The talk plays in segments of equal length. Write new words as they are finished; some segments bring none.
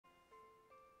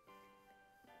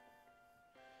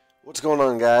What's going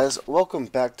on, guys? Welcome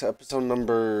back to episode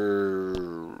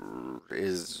number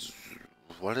is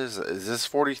this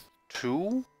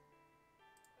 42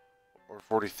 or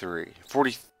 43?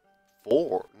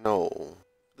 44? No.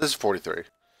 This is 43.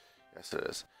 Yes, it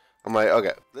is. I'm like,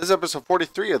 okay, this is episode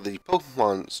 43 of the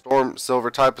Pokemon Storm Silver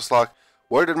Typeless Lock.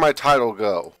 Where did my title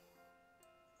go?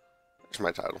 There's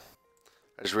my title.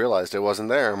 I just realized it wasn't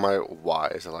there. I'm like, why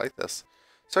is it like this?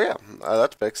 So yeah,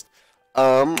 that's fixed.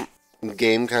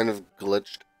 Game kind of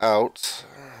glitched out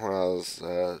when I was,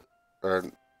 game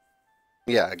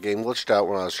glitched out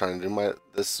when I was trying to do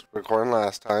this recording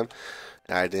last time,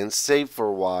 and I didn't save for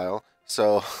a while,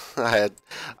 so I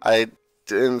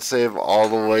didn't save all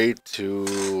the way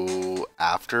to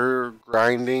after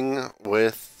grinding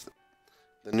with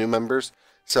the new members,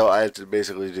 so I had to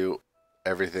basically do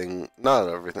everything, not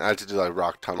everything, I had to do like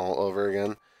Rock Tunnel over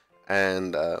again,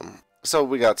 and so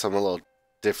we got some a little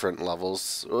different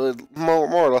levels, more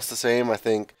or less the same. I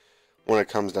think when it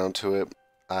comes down to it,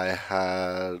 I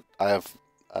have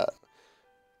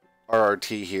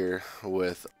RRT here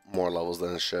with more levels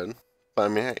than it should. But I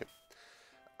mean, hey,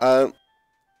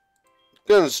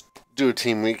 gonna do a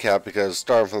team recap because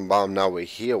starting from the bottom, now we're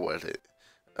here with it.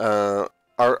 Our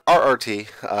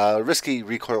RRT, risky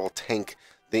recoil tank,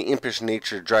 the impish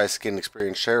nature, dry skin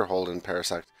experience shareholder in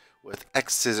Parasect with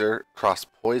X Scissor, cross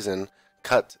poison,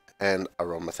 cut, and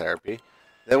aromatherapy.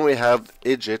 Then we have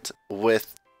Idjit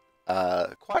with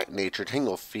quiet nature,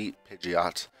 tingle feet,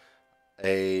 Pidgeot,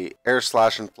 a air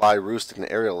slash and fly roost and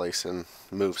aerial lacing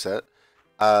moveset.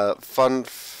 Fun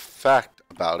fact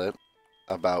about it,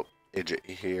 about Idjit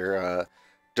here,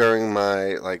 during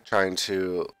my trying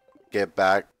to get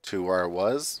back to where I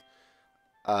was,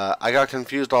 I got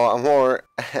confused a lot more,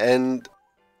 and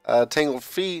Tangled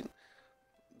Feet,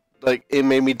 it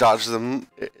made me dodge the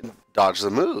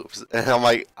moves, and I'm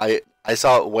like, I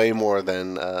saw it way more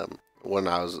than when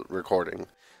I was recording.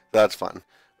 That's fun.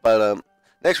 But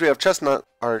next we have Chestnut,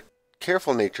 our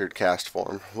careful natured cast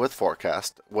form with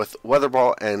forecast, with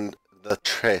Weatherball and the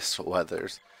Trace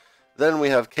Weathers. Then we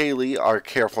have Kaylee, our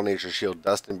careful nature shield,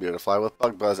 Dust and Beautifly, with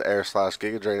Bug Buzz, Air Slash,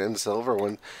 Giga Drain, and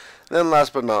Silverwind. Then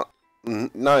last but not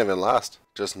even last,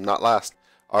 just not last,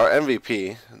 our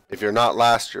MVP. If you're not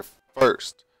last, you're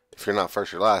first. If you're not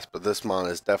first, you're last. But this mon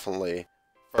is definitely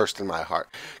first in my heart.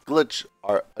 Glitch,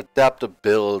 our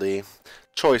adaptability,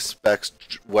 choice specs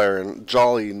wearing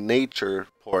Jolly Nature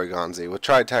Porygon-Z with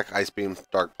Tri-Attack, Ice Beam,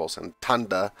 Dark Pulse, and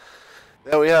Tunda.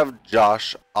 Then we have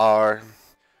Josh,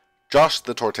 Josh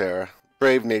the Torterra,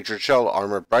 Brave Nature, Shell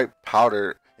Armor, Bright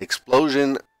Powder,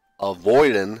 Explosion,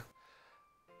 Avoidin,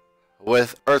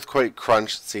 with Earthquake,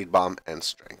 Crunch, Seed Bomb, and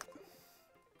Strength.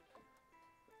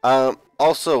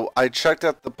 Also, I checked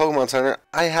at the Pokemon Center.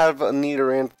 I have a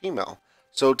Nidoran female,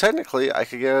 so technically I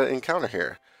could get an encounter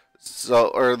here. So,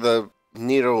 or the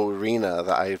Nido Arena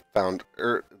that I found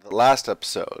the last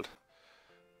episode.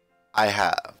 I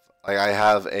have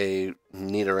a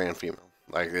Nidoran female.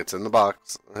 It's in the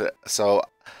box. So,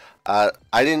 I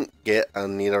didn't get a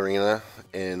Nidorina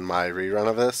in my rerun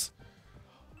of this,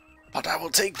 but I will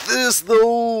take this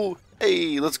though.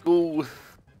 Hey, let's go.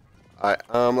 Alright,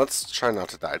 let's try not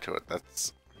to die to it.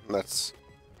 That's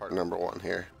part number one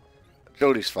here.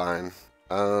 Jody's fine.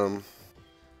 Aerial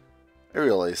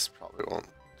Ace probably won't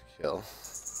kill.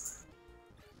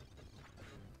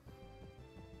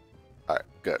 Alright,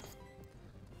 good.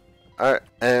 Alright,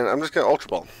 and I'm just gonna Ultra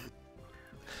Ball.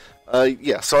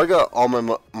 Yeah, so I got all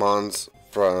my mons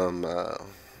from,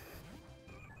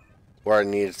 where I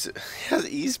needed to. He has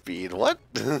E-Speed, what?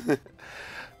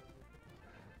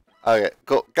 Okay,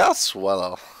 go. Got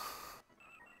Swellow.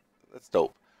 That's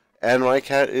dope. And my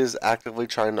cat is actively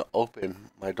trying to open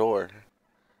my door.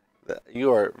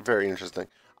 You are very interesting.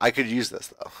 I could use this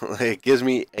though. It gives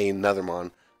me another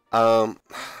mon. I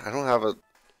don't have a.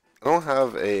 I don't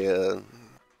have a.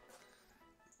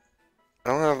 I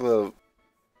don't have a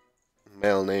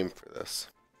male name for this.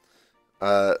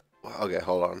 Okay,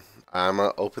 hold on. I'm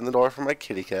gonna open the door for my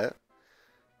kitty cat.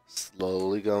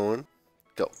 Slowly going.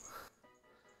 Go.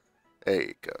 There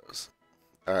it goes.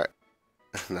 Alright.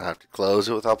 Now I have to close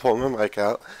it without pulling my mic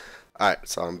out. Alright,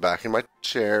 so I'm back in my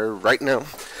chair right now.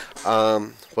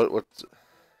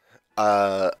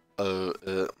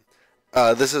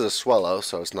 This is a Swellow,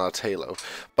 so it's not a Talo.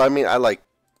 But I mean, I like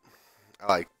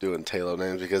doing Talo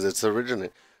names because it's original.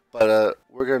 But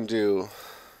we're gonna do.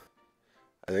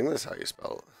 I think that's how you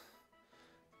spell it.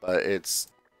 But it's.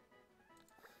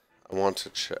 I want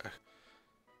to check.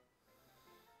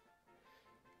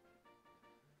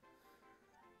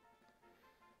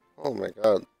 Oh my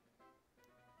god.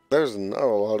 There's not a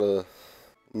lot of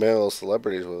male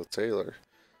celebrities with a Taylor.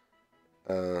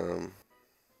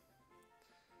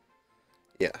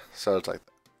 Yeah, so it's like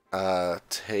no,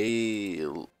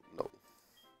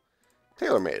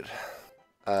 TaylorMade.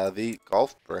 The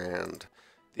golf brand,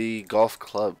 the golf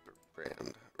club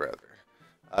brand, rather.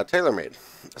 TaylorMade.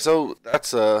 So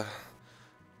that's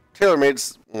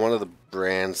TaylorMade's one of the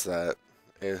brands that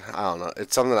I don't know.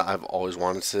 It's something that I've always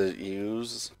wanted to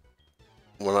use.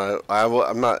 When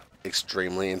I'm not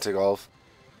extremely into golf,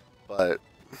 but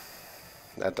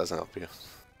that doesn't help you.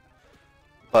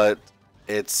 But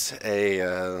it's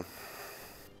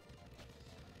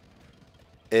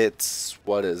it's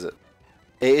what is it?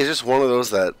 It's just one of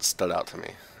those that stood out to me,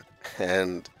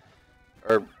 and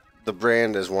or the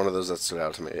brand is one of those that stood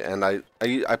out to me. And I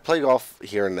play golf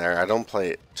here and there. I don't play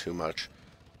it too much,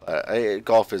 but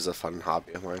golf is a fun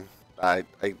hobby of mine.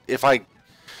 If not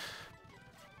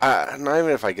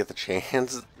even if I get the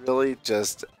chance, really,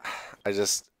 I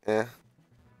just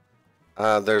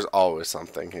there's always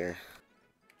something here.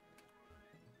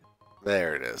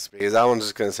 There it is. Because that one's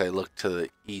just gonna say look to the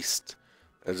east.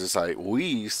 It's just like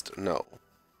west. No.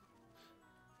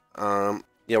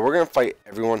 Yeah, we're gonna fight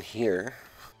everyone here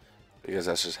because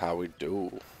that's just how we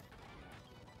do.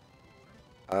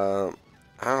 Oh,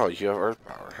 you have earth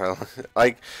power.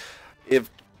 Like, if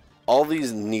all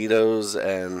these Nidos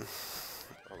and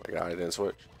oh my god, I didn't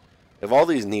switch. If all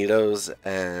these Nidos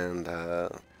and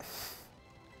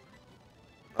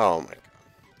oh my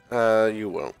god, you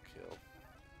won't kill.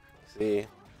 See,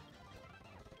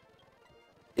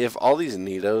 if all these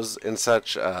Nidos and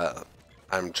such,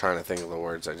 I'm trying to think of the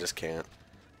words, I just can't.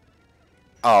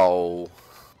 Oh,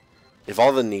 if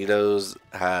all the Nidos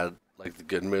had like the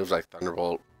good moves like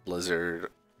Thunderbolt,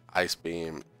 Blizzard, Ice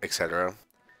Beam, etc.,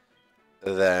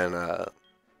 then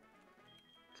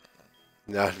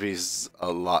that'd be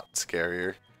a lot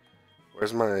scarier.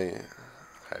 Where's my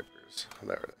hypers?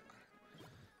 There.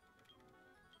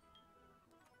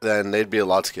 Then they'd be a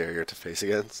lot scarier to face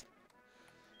against.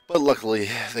 But luckily,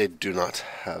 they do not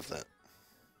have that.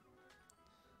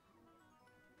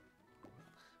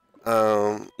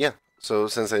 Yeah. So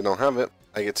since they don't have it,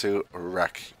 I get to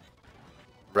wreak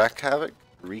havoc,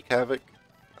 wreak havoc.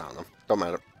 I don't know. Don't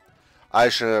matter. I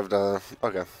should have done.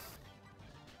 Okay.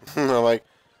 I'm like,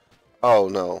 oh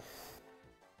no,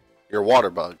 you're water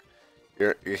bug.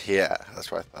 You're yeah.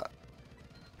 That's what I thought.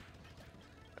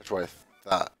 That's what I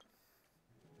thought.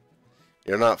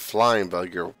 You're not flying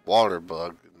bug. You're water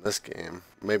bug in this game.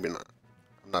 Maybe not.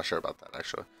 I'm not sure about that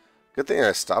actually. Good thing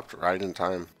I stopped right in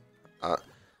time. Oh.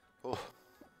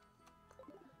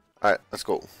 Alright, let's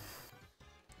go.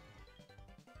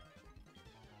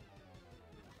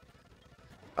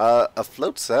 A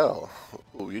float cell.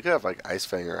 Ooh, you could have like Ice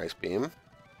Fang or Ice Beam.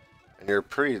 And you're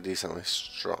pretty decently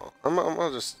strong. I'm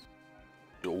gonna just...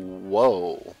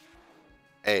 Whoa.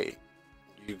 Hey.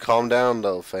 You calm down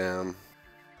though, fam.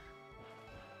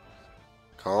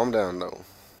 Calm down though.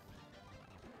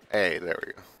 Hey, there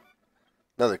we go.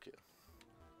 Another kill.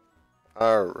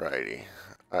 Alrighty.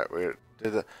 Alright, we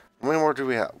did the... How many more do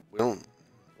we have? We don't...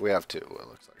 We have two, it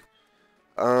looks like.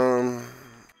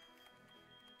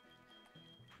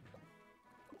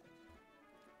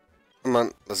 Come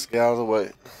on, let's get out of the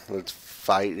way. Let's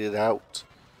fight it out.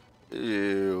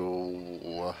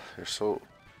 Ew. You're so...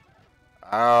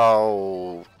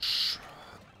 Ouch.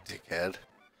 Dickhead.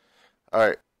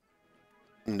 Alright.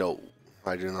 No.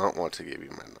 I do not want to give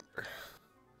you my number.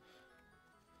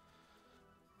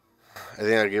 I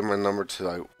think I gave my number to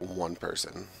like one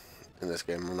person in this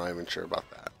game. I'm not even sure about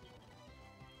that.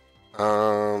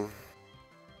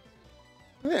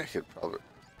 Yeah, I could probably...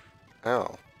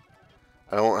 Ow.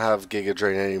 I don't have Giga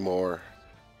Drain anymore.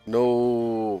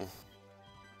 No.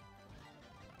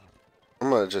 I'm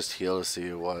gonna just heal to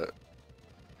see what...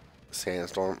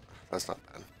 Sandstorm. That's not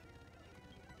bad.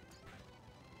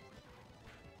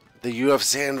 You have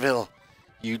Sandville.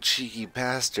 You cheeky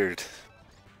bastard.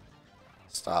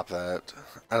 Stop that.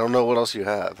 I don't know what else you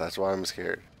have. That's why I'm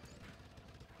scared.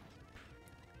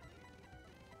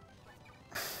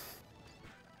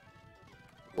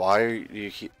 Why are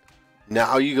you keep...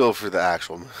 Now you go for the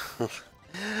actual move.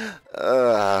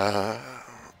 And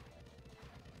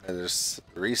just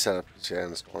reset up the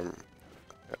Sandstorm.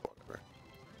 Yeah, whatever.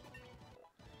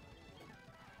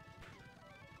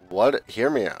 What? Hear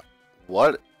me out.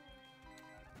 What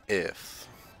if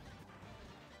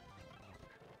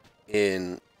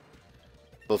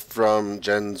but from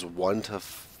gens 1 to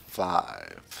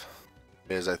 5,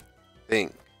 because I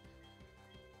think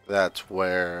that's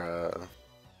where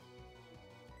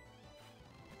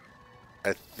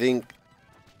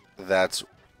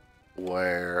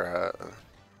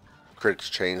crits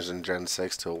changed in Gen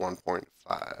 6 to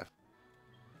 1.5.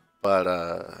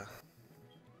 But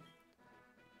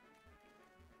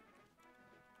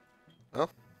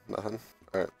Nothing?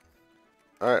 Alright.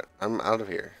 Alright, I'm out of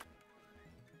here.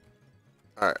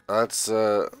 Alright, let's,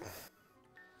 is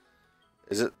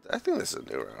it? I think this is a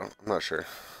new route. I'm not sure.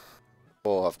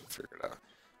 We'll have to figure it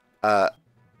out.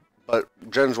 But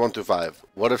gens 1 through 5.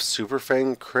 What if Super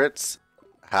Fang crits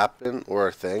happen or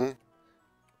a thing,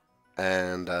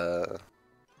 and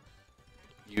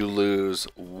you lose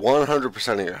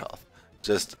 100% of your health?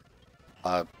 Just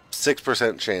a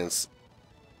 6% chance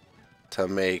to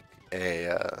make a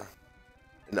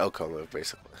an Oko move,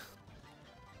 basically.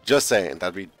 Just saying,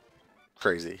 that'd be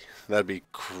crazy. That'd be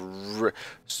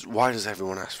Why does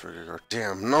everyone ask for your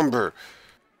damn number?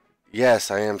 Yes,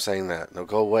 I am saying that. No,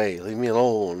 go away. Leave me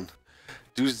alone.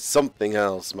 Do something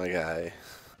else, my guy.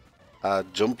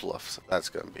 Jump lifts. That's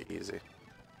gonna be easy.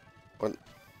 What?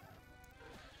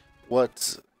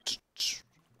 What's?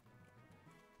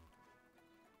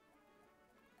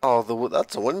 Oh,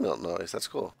 that's a windmill noise. That's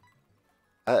cool.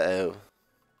 Uh-oh.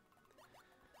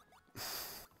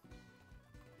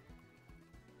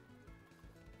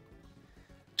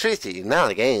 Truthie,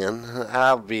 not again.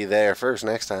 I'll be there first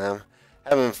next time.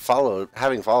 Having followed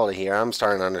it here, I'm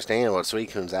starting to understand what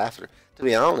Suicune's after. To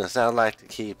be honest, I'd like to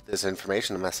keep this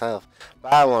information to myself,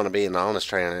 but I want to be an honest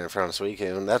trainer in front of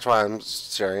Suicune. That's why I'm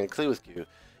sharing a clue with you.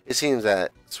 It seems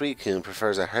that Suicune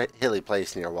prefers a hilly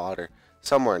place near water,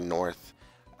 somewhere north.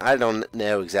 I don't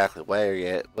know exactly where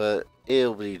yet, but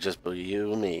it'll be just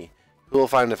you and me. Who will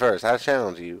find it first? I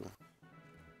challenge you.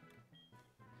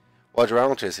 What's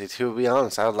wrong with you? To be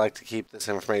honest, I would like to keep this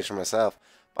information myself.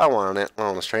 But I want an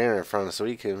honest trainer in front of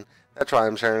Suicune. That's why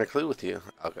I'm sharing a clue with you.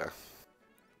 Okay.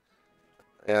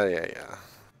 Yeah.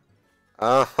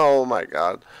 Oh my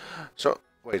god. So,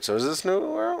 wait, so is this new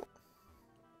world?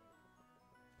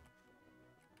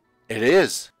 It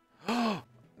is!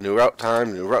 New route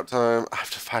time, new route time. I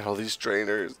have to fight all these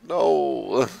trainers.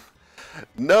 No!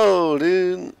 No,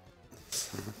 dude!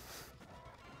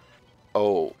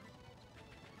 Oh.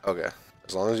 Okay.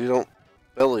 As long as you don't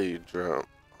belly drum.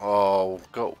 Oh,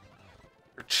 go.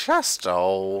 Your chest,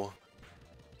 oh.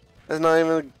 That's not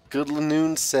even a good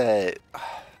Lanoon set.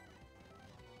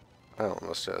 I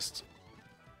almost just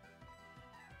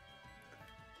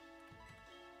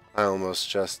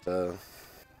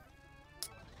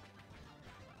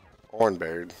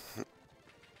Hornburied.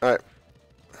 Alright.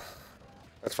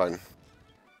 That's fine.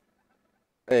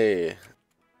 Hey.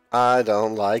 I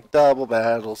don't like double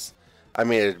battles. I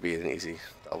made it to be an easy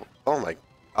double. Oh my.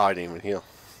 Oh, I didn't even heal.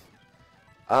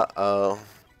 Uh-oh.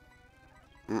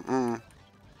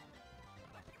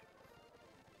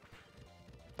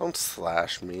 Don't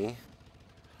slash me.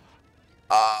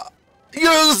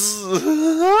 Yes!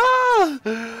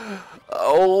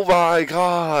 Oh my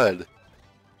god.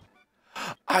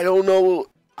 I don't know.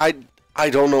 I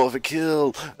don't know if it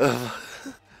killed.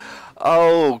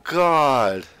 Oh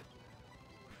god.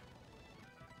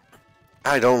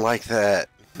 I don't like that.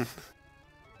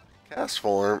 Cast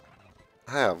form.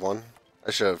 I have one.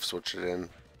 I should have switched it in.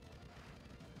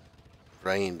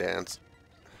 Rain dance.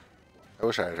 I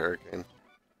wish I had hurricane.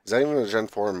 Is that even a Gen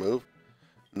 4 move?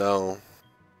 No.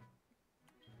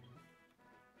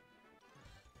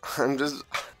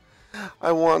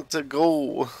 I want to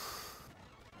go.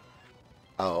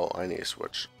 Oh, I need to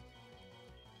switch.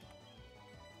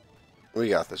 We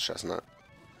got this, Chestnut.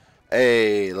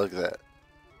 Hey, look at that.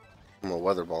 I'm a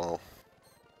weather ball.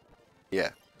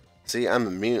 Yeah. See, I'm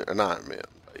immune. Not immune,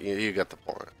 but you got the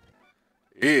point.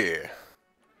 Yeah.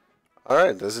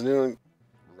 Alright, this is a new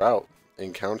route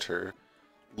encounter.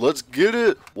 Let's get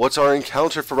it. What's our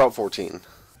encounter for Route 14?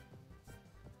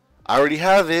 I already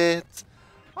have it.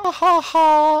 Ha ha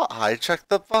ha. I checked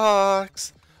the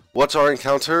box. What's our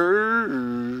encounter?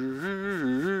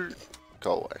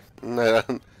 Go away.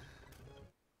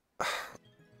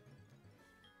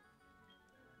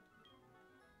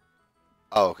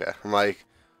 Oh, okay. I'm like,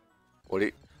 what do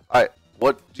you... Alright,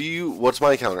 what's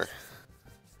my encounter?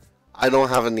 I don't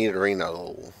have a need arena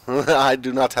though. I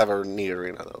do not have a need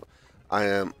arena though. I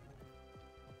am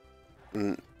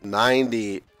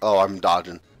 90. Oh, I'm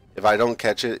dodging. If I don't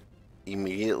catch it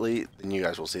immediately, then you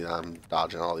guys will see that I'm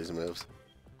dodging all these moves.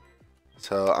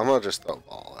 So I'm gonna just throw a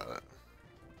ball at it.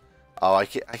 Oh, I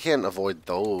can't avoid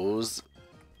those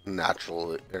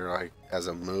naturally, or like as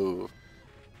a move.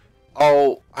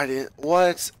 Oh, I didn't.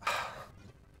 What?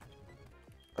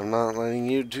 I'm not letting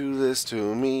you do this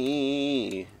to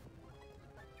me.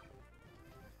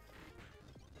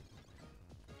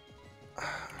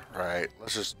 Right,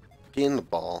 let's just get in the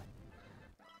ball.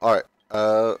 Alright,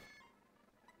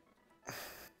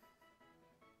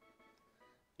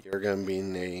 you're gonna be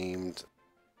named...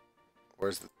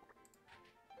 Where's the...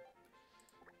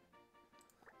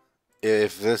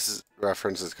 If this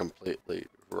reference is completely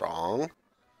wrong,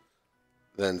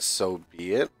 then so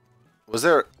be it. Was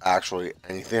there actually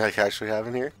anything I could actually have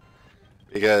in here?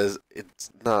 Because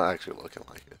it's not actually looking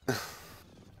like it.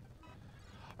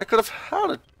 I could have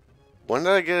had a... When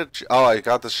did I get a... Oh, I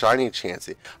got the shiny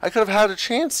Chansey. I could have had a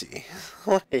Chansey.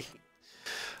 Like...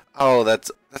 Oh,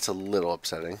 that's a little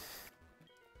upsetting.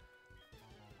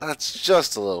 That's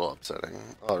just a little upsetting.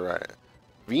 Alright.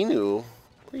 Venu,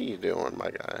 what are you doing,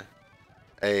 my guy?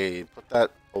 Hey, put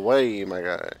that away, my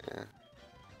guy.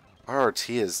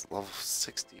 RRT is level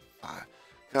 65.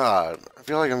 God, I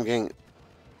feel like I'm getting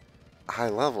high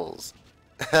levels.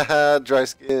 Dry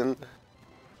skin.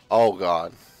 Oh,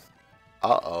 God.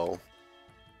 Uh-oh.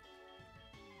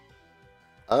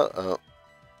 Uh-oh.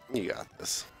 You got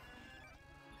this.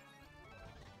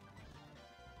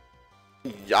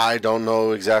 I don't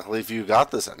know exactly if you got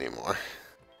this anymore.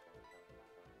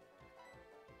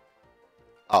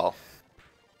 Oh.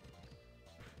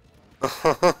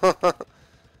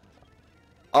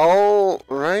 All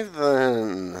right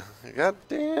then. God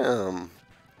damn.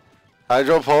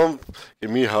 Hydro pump,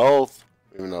 give me health.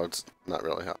 Even though it's not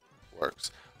really how it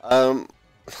works.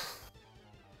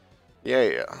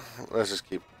 Yeah. Let's just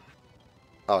keep.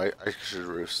 Oh, I should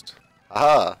roost.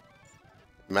 Aha.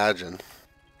 Imagine.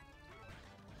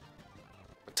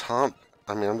 Tom.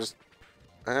 I mean, I'm just.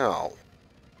 Ow.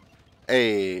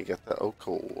 Hey, get that. Oh,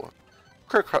 cool.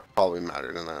 Crit probably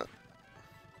mattered in that.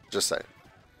 Just saying.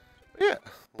 But yeah,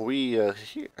 we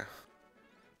here.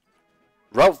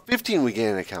 Route 15, we gain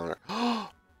an encounter.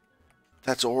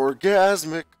 That's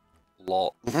orgasmic.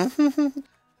 Lol.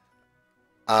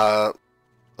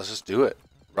 Let's just do it.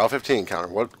 Route 15 encounter.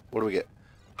 What do we get?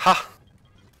 Ha!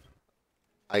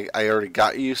 I already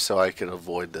got you, so I could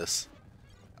avoid this.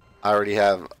 I already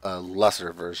have a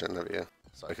lesser version of you,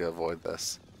 so I could avoid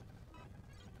this.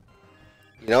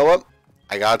 You know what?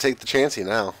 I gotta take the Chansey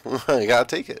now. I gotta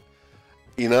take it.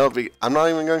 You know, I'm not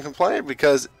even gonna complain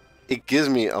because it gives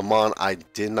me a mon I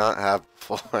did not have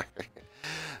before.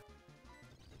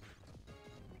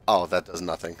 Oh, that does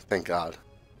nothing. Thank God.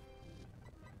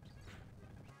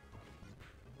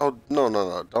 Oh,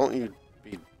 no. Don't you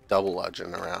be double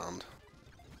edging around.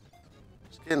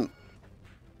 Just get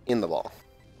in the ball.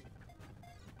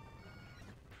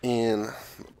 In.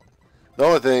 The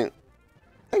only thing.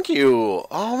 Thank you.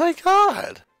 Oh my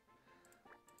God.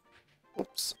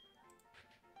 Oops.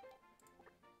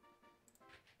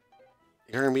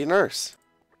 You're gonna be a nurse.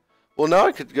 Well, now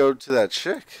I could go to that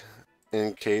chick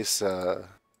in case I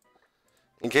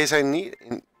need.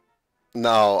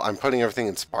 No, I'm putting everything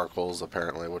in sparkles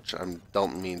apparently, which I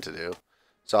don't mean to do.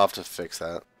 So I'll have to fix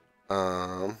that.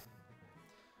 Alright,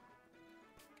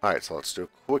 so let's do a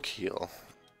quick heal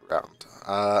round.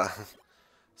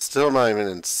 Still not even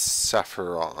in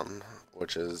Saffron,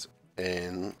 which is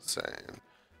insane.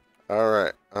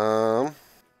 Alright, no,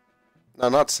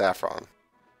 not Saffron.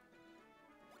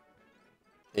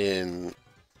 In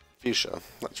Fuchsia,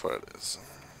 that's what it is.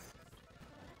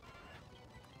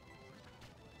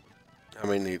 I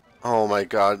may need. Oh my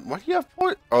God! Why do you have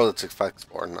poison? Oh, that's effect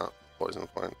spore, not poison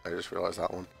point. I just realized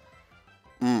that one.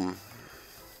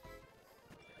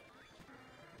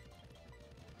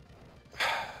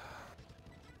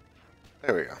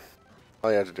 There we go.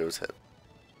 All you have to do is hit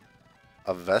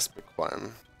a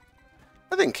Vespiquen.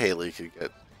 I think Kaylee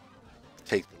could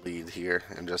take the lead here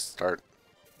and just start.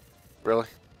 Really?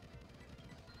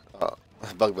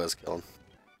 Bug Buzz killing.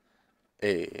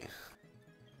 Hey.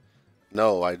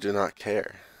 No, I do not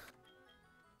care.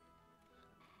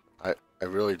 I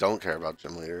really don't care about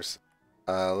gym leaders.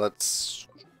 Let's...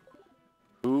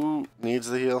 Who needs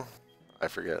the heal? I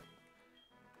forget.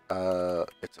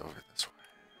 It's over this way.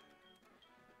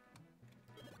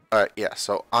 Alright, yeah,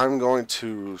 so I'm going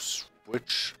to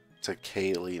switch to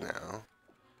Kaylee now.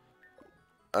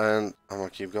 And I'm gonna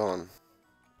keep going.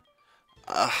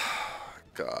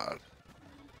 God.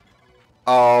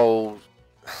 Oh...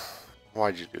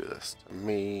 Why'd you do this to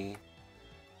me?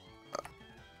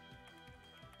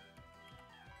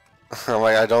 I'm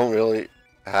like, I don't really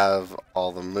have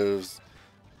all the moves.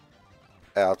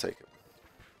 Yeah, I'll take it.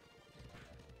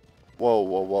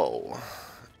 Whoa.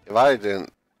 If I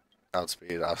didn't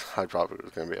outspeed, I probably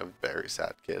was going to be a very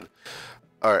sad kid.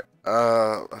 Alright,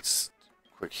 let's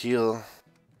quick heal.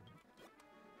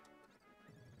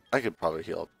 I could probably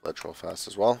heal Lich real fast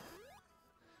as well.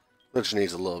 Lich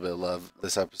needs a little bit of love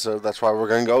this episode. That's why we're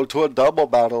going to go to a double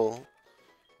battle.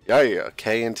 Yeah,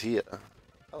 K and Tia.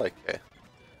 I like K.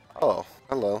 Oh,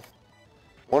 hello.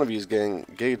 One of you is getting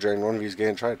Giga Drain, one of you is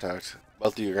getting Tri-Attacked.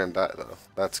 Both of you are going to die, though.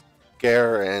 That's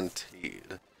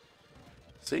guaranteed.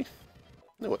 See?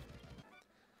 Knew it.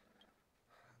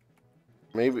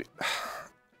 Maybe.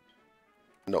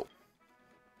 No.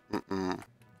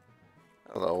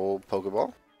 Hello,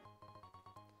 Pokeball.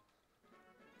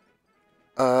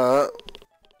 Uh.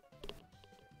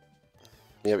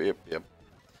 Yep.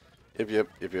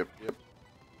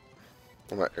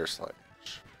 I'm at air slash.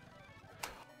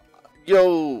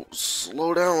 Yo,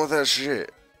 slow down with that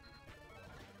shit.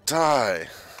 Die.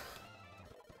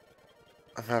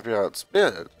 I'm happy I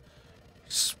outspeed.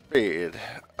 Speed.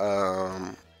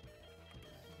 I'm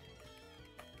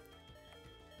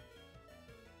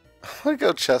gonna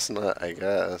go Chestnut, I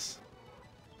guess.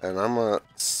 And I'm a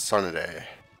Sunday.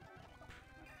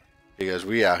 Because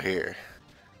we out here.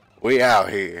 We out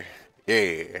here.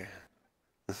 Yeah.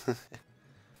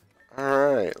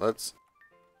 Alright, let's...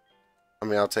 I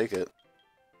mean, I'll take it.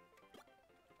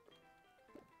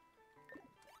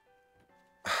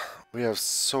 We have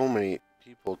so many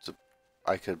people to...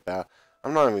 I could battle.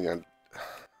 I'm not even gonna...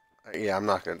 Yeah, I'm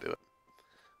not gonna do it.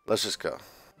 Let's just go.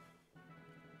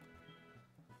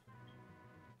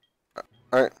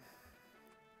 Alright.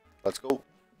 Let's go.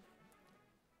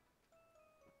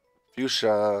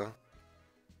 Fuchsia.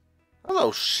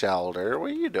 Hello, Shelter.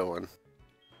 What are you doing?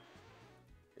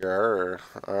 Alright.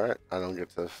 I don't get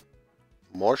to...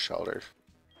 More shelters.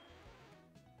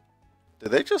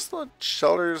 Did they just let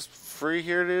shelters free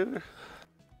here, dude?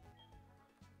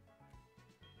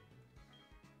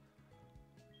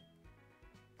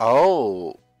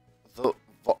 Oh. The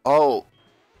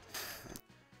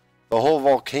whole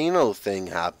volcano thing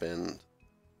happened.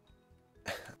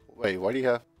 Wait, why do you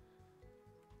have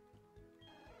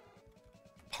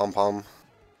Pom Pom?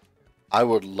 I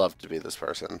would love to be this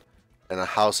person in a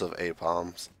house of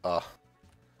Apoms.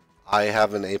 I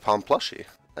have an Apom plushie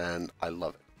and I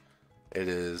love it. It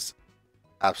is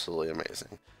absolutely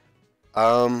amazing.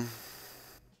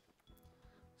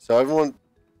 So everyone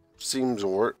seems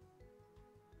work.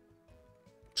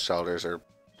 Shelters are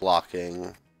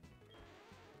blocking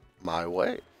my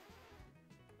way.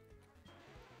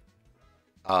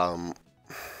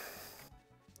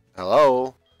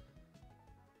 Hello?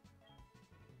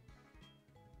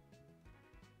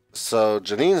 So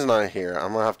Janine's not here.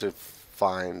 I'm gonna have to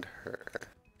find her.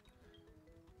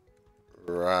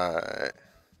 Right.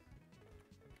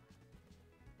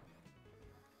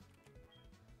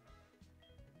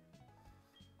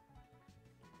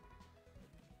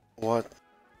 What?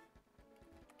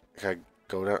 Can I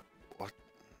go down? What?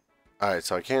 Alright,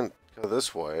 so I can't go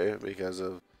this way because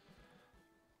of...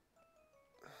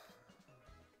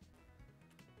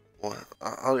 What?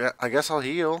 I guess I'll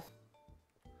heal.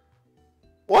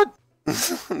 What?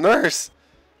 Nurse!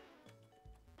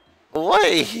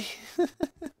 Wait!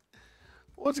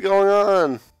 What's going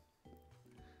on?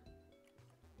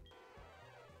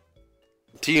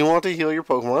 Do you want to heal your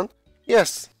Pokemon?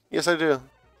 Yes. Yes, I do.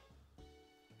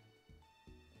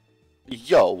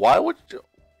 Yo, why would you...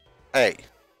 Hey.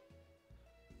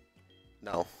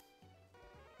 No.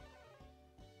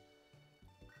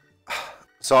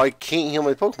 So I can't heal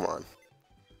my Pokemon.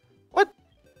 What?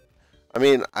 I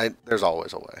mean, there's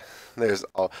always a way.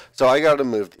 So I gotta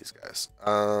move these guys.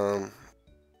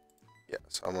 Yeah,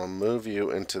 so I'm gonna move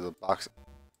you into the box.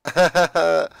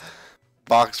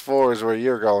 Box 4 is where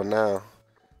you're going now.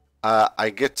 I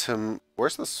get to...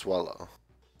 Where's the Swallow?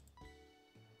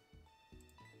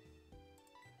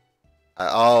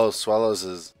 Oh, Swallows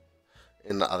is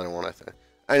in the other one, I think.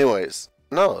 Anyways,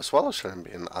 no, Swallow shouldn't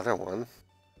be in the other one.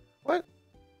 What?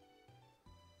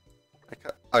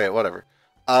 Okay, whatever.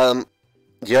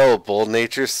 Yo, Bold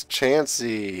Nature's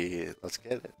Chansey. Let's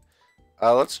get it.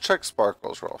 Let's check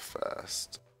Sparkles real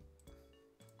fast.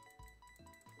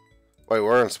 Wait,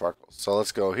 we're in Sparkles, so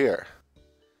let's go here.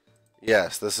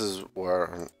 Yes, this is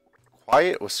where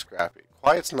Quiet was Scrappy.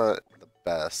 Quiet's not the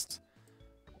best,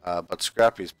 but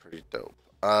Scrappy's pretty dope.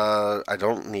 I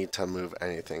don't need to move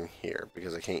anything here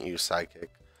because I can't use Psychic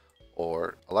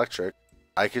or Electric.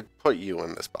 I could put you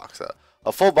in this box.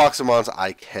 A full box of mons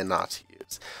I cannot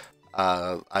use.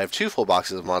 I have 2 full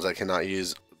boxes of mons I cannot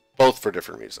use, both for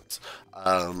different reasons.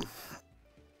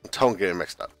 Don't get it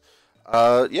mixed up.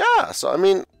 Yeah, so I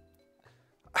mean,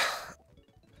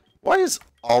 why is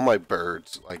all my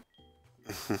birds like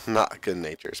not good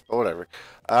natures? But whatever.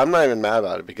 I'm not even mad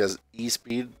about it because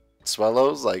E-Speed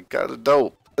Swallows like got a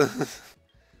dope.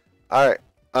 All right.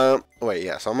 Wait,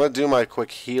 yeah. So I'm gonna do my quick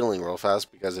healing real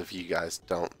fast because if you guys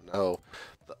don't know,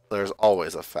 there's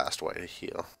always a fast way to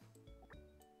heal.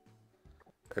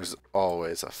 There's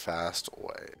always a fast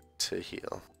way to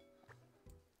heal.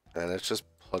 And it's just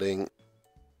putting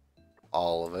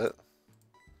all of it.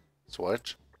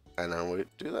 Switch. And then we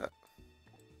do that.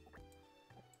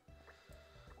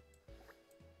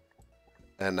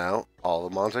 And now all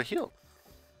the mons are healed.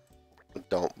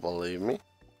 don't believe me,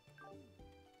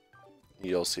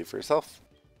 you'll see for yourself.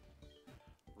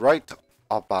 Right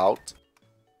about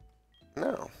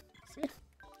now. See?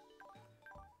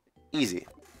 Easy.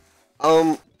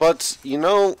 But, you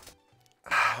know,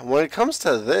 when it comes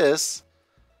to this,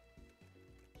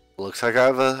 looks like I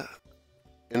have a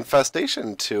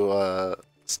infestation to,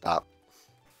 stop.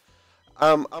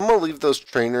 I'm gonna leave those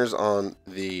trainers on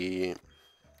the...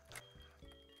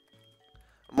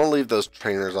 I'm gonna leave those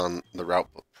trainers on the route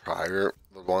prior,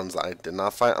 the ones I did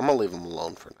not fight. I'm gonna leave them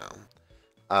alone for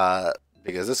now.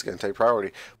 Because this is gonna take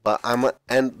priority. But I'm gonna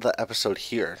end the episode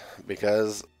here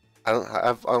because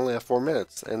I only have 4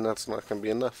 minutes, and that's not gonna be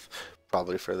enough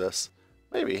probably for this.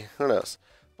 Maybe, who knows?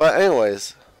 But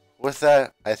anyways, with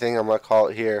that, I think I'm gonna call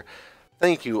it here.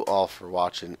 Thank you all for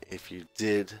watching. If you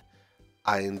did,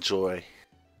 I enjoy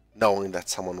knowing that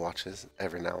someone watches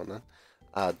every now and then.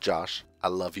 Josh, I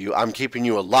love you. I'm keeping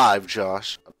you alive,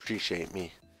 Josh. Appreciate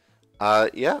me.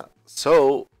 Yeah.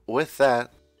 So with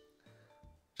that,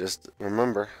 just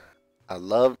remember, I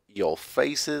love your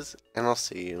faces, and I'll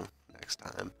see you next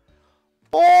time.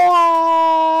 Bye.